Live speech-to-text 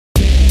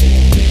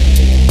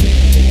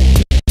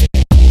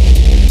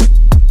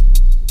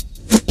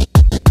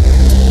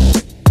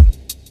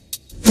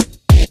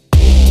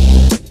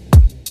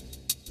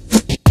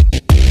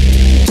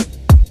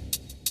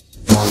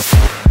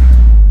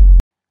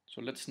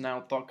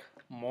now talk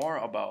more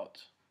about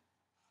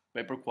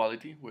vapor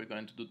quality. We're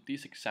going to do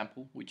this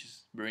example, which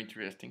is very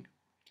interesting.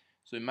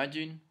 So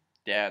imagine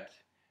that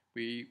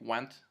we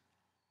want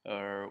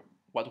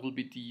what will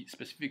be the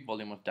specific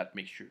volume of that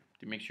mixture,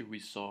 the mixture we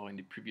saw in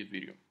the previous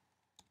video.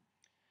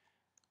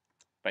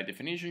 By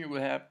definition, you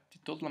will have the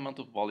total amount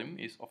of volume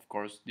is, of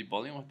course, the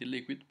volume of the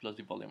liquid plus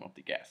the volume of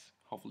the gas.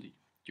 Hopefully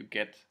you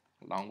get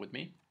along with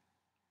me.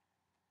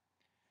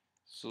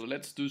 So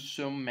let's do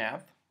some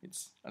math.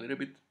 It's a little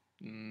bit,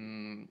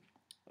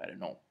 I don't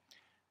know,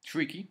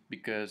 tricky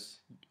because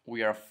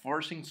we are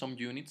forcing some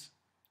units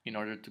in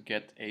order to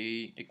get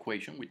a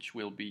equation, which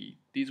will be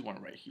this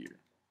one right here.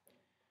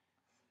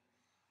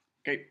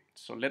 Okay,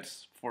 so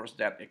let's force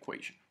that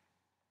equation.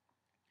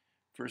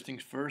 First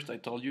things first, I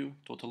told you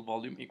total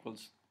volume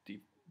equals the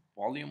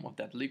volume of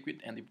that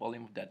liquid and the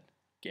volume of that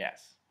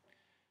gas.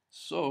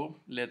 So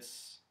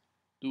let's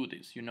do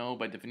this. You know,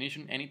 by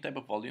definition, any type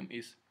of volume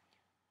is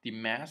the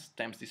mass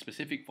times the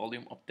specific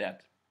volume of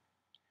that.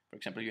 For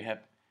example, you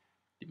have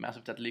the mass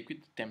of that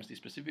liquid times the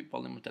specific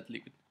volume of that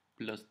liquid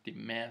plus the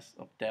mass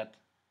of that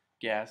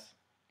gas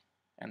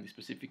and the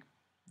specific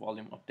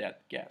volume of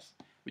that gas,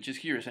 which is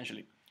here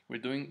essentially. We're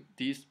doing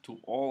this to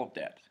all of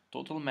that.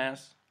 Total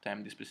mass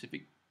times the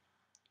specific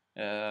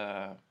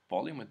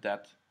volume of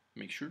that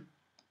mixture.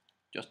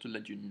 Just to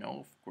let you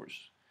know, of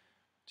course,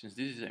 since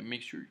this is a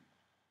mixture,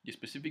 the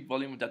specific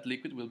volume of that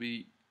liquid will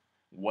be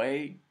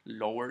way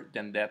lower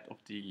than that of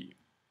the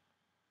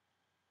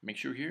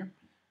mixture here,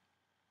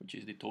 which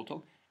is the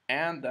total,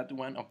 and that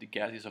one of the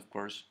gas is of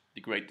course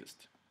the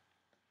greatest.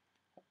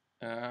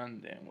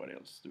 And then what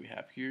else do we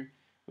have here?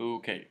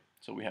 Okay,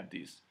 so we have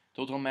this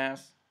total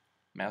mass,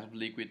 mass of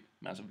liquid,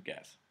 mass of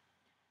gas.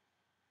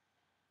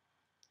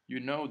 You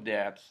know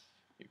that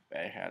if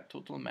I had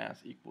total mass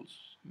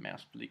equals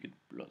mass of liquid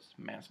plus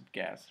mass of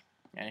gas,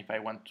 and if I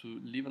want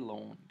to leave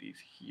alone this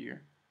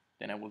here,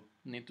 then I will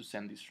need to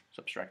send this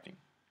subtracting.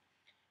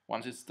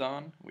 Once it's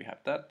done, we have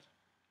that,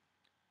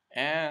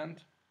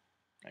 and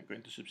I'm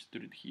going to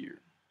substitute it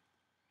here.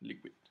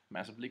 Liquid,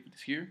 mass of liquid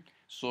is here.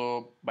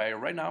 So by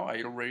right now,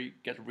 I already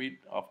get rid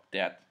of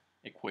that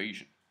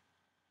equation.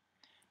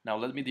 Now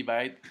let me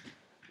divide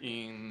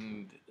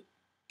in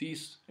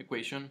this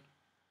equation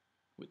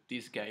with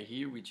this guy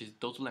here, which is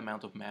total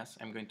amount of mass.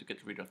 I'm going to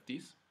get rid of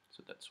this,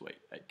 so that's why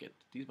I get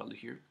this value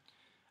here.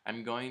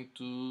 I'm going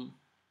to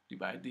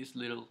divide this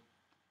little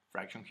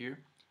fraction here,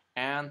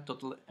 and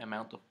total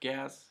amount of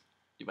gas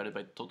divided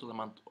by total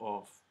amount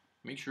of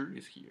mixture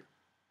is here.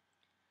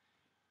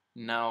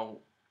 Now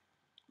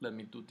let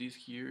me do this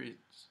here.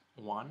 It's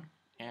 1,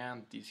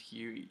 and this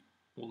here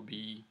will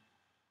be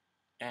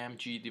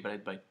mg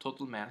divided by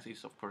total mass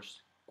is of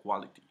course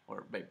quality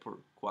or vapor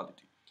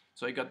quality.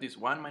 So I got this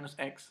 1 minus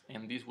x,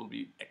 and this will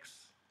be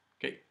x.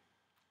 Okay.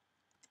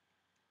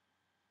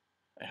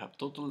 I have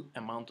total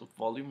amount of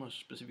volume, or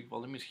specific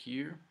volume is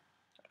here.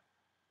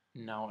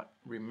 Now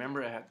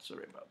remember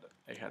sorry about that,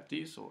 I had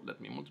this, so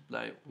let me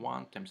multiply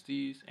 1 times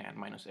this and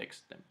minus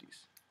x times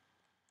this.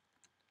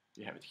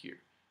 You have it here.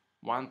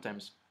 1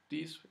 times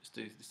this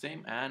stays the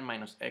same, and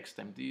minus x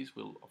times this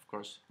will of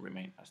course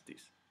remain as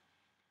this.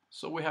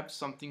 So we have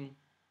something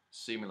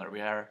similar. We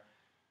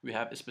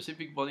have a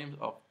specific volume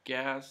of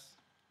gas,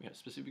 we have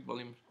specific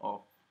volume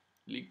of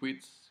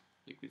liquids,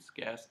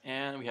 gas,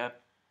 and we have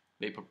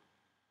vapor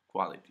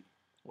quality.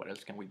 What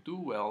else can we do?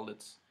 Well,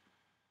 let's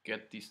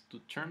get these two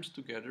terms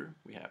together.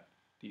 We have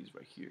these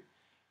right here,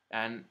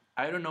 and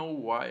I don't know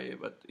why,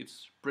 but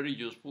it's pretty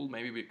useful,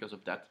 maybe because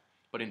of that.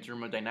 But in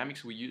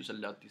thermodynamics, we use a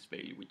lot this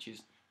value, which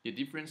is the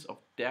difference of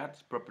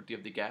that property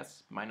of the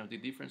gas minus the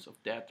difference of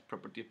that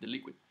property of the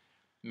liquid.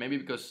 Maybe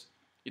because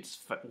it's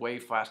way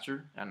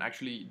faster, and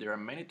actually there are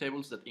many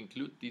tables that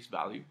include this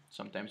value.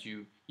 Sometimes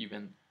you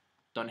even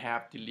don't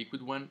have the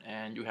liquid one,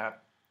 and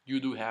you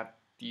do have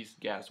this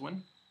gas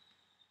one,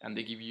 and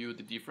they give you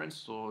the difference,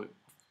 so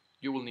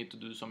you will need to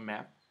do some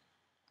math.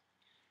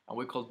 And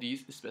we call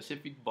this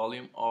specific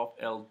volume of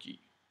Lg,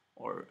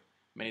 or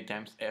many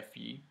times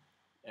Fe.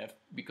 F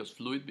because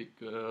fluid,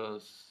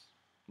 because,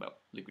 well,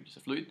 liquid is a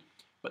fluid,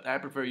 but I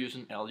prefer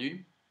using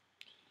Lg.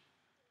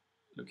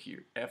 Look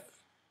here, F,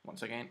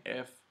 once again,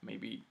 F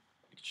maybe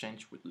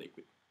exchange with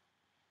liquid.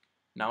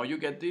 Now you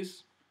get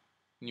this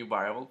new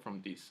variable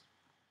from this,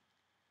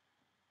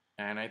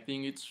 and I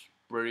think it's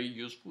very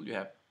useful. You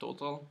have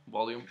total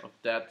volume of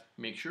that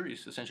mixture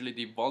is essentially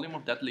the volume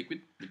of that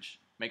liquid, which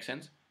makes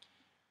sense,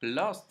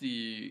 plus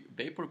the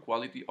vapor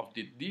quality of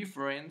the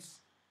difference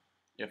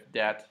of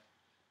that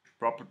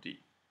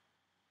property.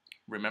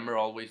 Remember,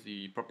 always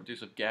the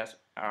properties of gas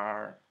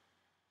are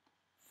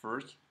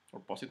first or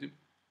positive.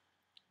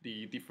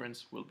 The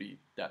difference will be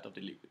that of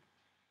the liquid.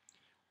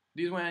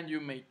 This one you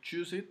may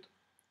choose it,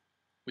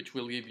 which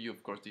will give you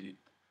of course the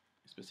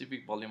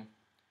specific volume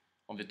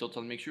of the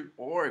total mixture,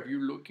 or if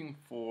you're looking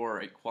for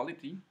a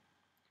quality,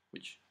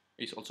 which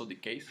is also the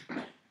case,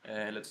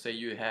 let's say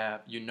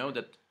you know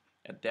that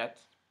at that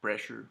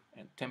pressure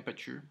and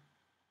temperature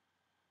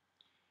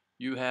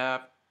you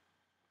have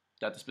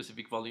that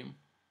specific volume,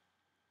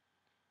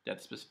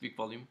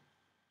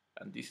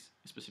 and this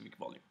specific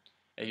volume.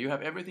 If you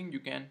have everything, you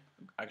can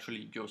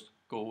actually just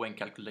go and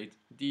calculate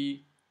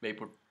the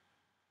vapor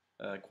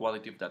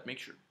quality of that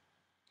mixture.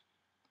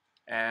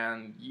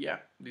 And yeah,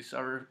 this is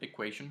our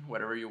equation,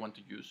 whatever you want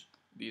to use,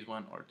 this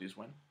one or this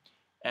one.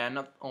 And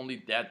not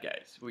only that,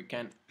 guys, we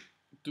can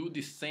do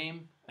the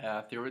same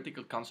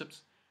theoretical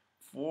concepts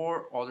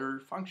for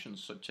other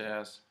functions, such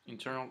as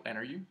internal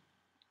energy.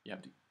 You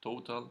have the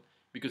total,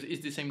 because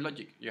it's the same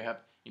logic. You have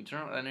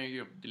internal energy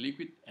of the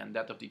liquid and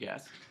that of the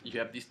gas. You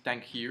have this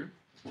tank here,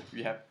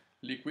 you have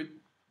liquid,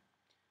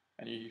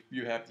 and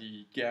you have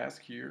the gas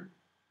here.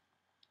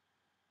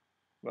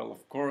 Well,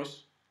 of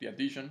course, the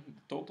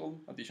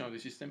total addition of the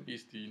system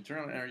is the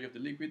internal energy of the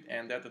liquid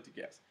and that of the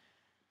gas.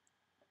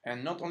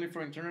 And not only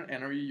for internal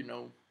energy, you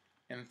know,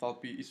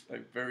 enthalpy is a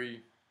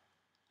very,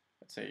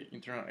 let's say,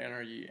 internal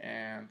energy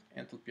and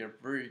enthalpy are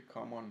very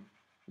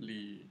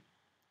commonly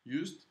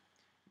used.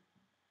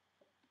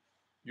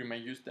 You may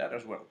use that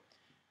as well.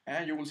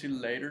 And you will see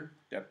later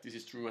that this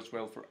is true as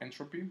well for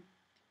entropy,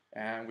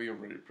 and we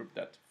already proved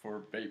that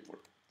for vapor.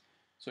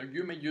 So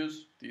you may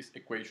use these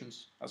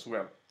equations as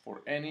well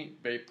for any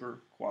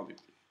vapor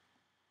quality.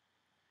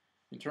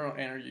 Internal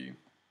energy,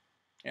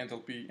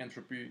 enthalpy,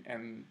 entropy,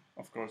 and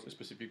of course a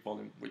specific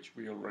volume, which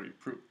we already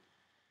proved.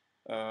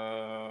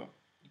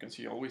 You can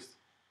see always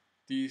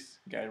this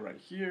guy right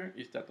here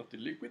is that of the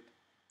liquid.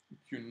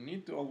 You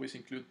need to always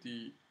include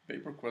the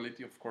vapor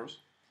quality, of course,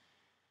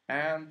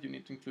 and you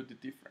need to include the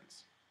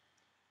difference.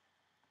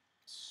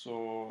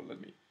 So let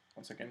me,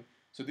 once again,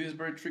 so this is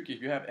very tricky.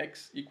 If you have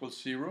x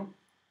equals 0,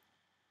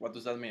 what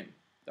does that mean?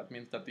 That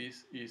means that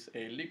this is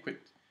a liquid.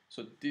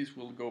 So this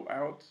will go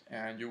out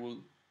and you will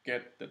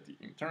get that the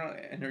internal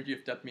energy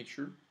of that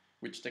mixture,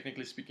 which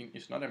technically speaking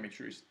is not a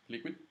mixture, is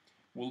liquid,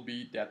 will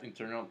be that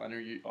internal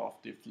energy of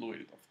the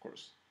fluid, of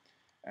course.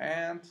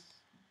 And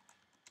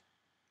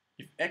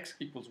if x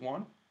equals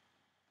 1,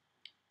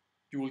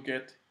 you will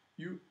get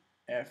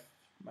UF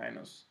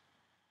minus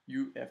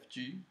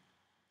UFG.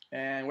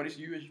 And what is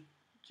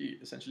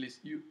UFG? Essentially is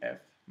UF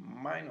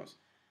minus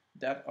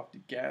that of the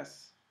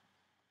gas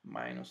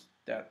minus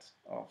that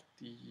of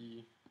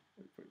the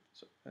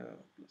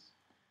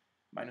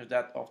minus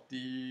that of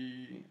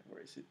the,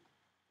 where is it,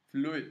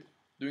 fluid.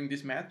 Doing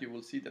this math, you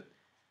will see that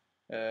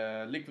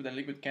liquid and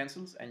liquid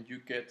cancels and you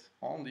get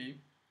only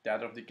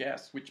that of the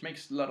gas, which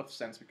makes a lot of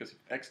sense, because if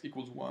x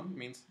equals 1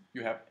 means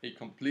you have a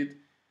complete,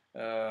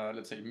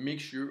 let's say,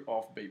 mixture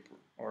of vapor,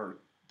 or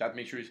that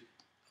mixture is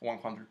 100%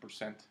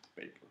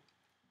 vapor.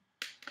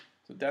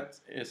 So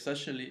that's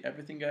essentially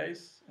everything,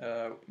 guys.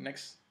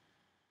 Next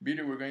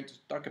video we're going to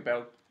talk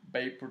about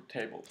vapor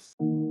tables.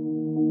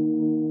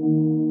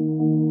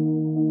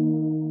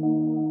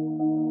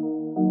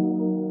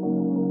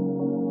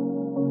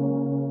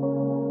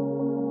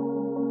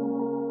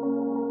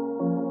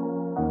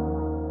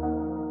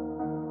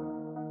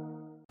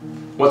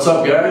 What's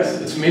up,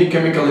 guys? It's me,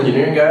 Chemical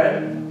Engineering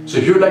Guy. So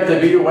if you like the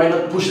video, why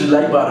not push the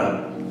like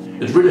button?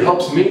 It really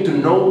helps me to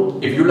know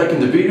if you're liking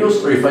the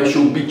videos, or if I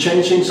should be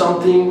changing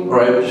something, or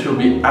I should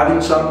be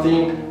adding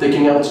something,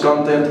 taking out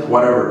content,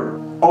 whatever.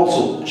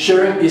 Also,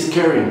 sharing is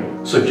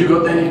caring. So if you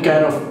got any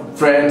kind of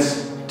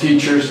friends,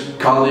 teachers,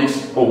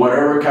 colleagues, or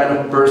whatever kind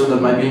of person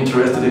that might be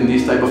interested in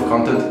this type of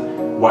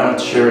content, why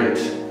not share it?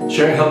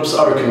 Sharing helps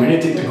our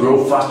community to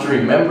grow faster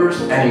in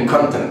members and in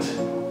content.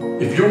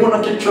 If you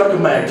want to keep track of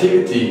my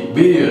activity,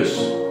 videos,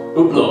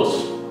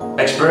 uploads,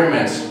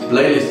 experiments,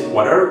 playlists,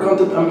 whatever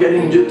content I'm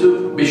getting on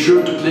YouTube, be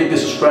sure to click the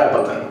subscribe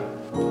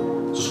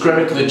button.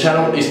 Subscribing to the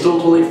channel is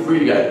totally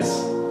free,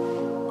 guys.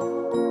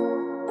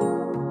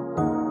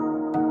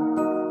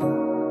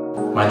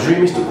 My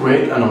dream is to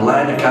create an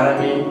online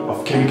academy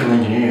of chemical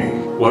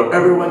engineering, where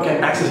everyone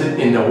can access it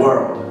in the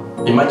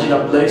world. Imagine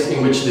a place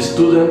in which the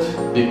student,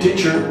 the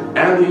teacher,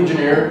 and the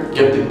engineer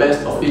get the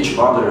best of each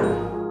other.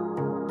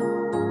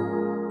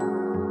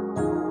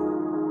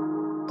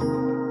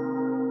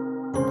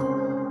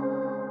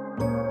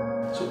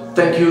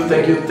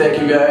 Thank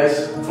you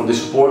guys for the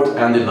support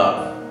and the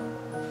love.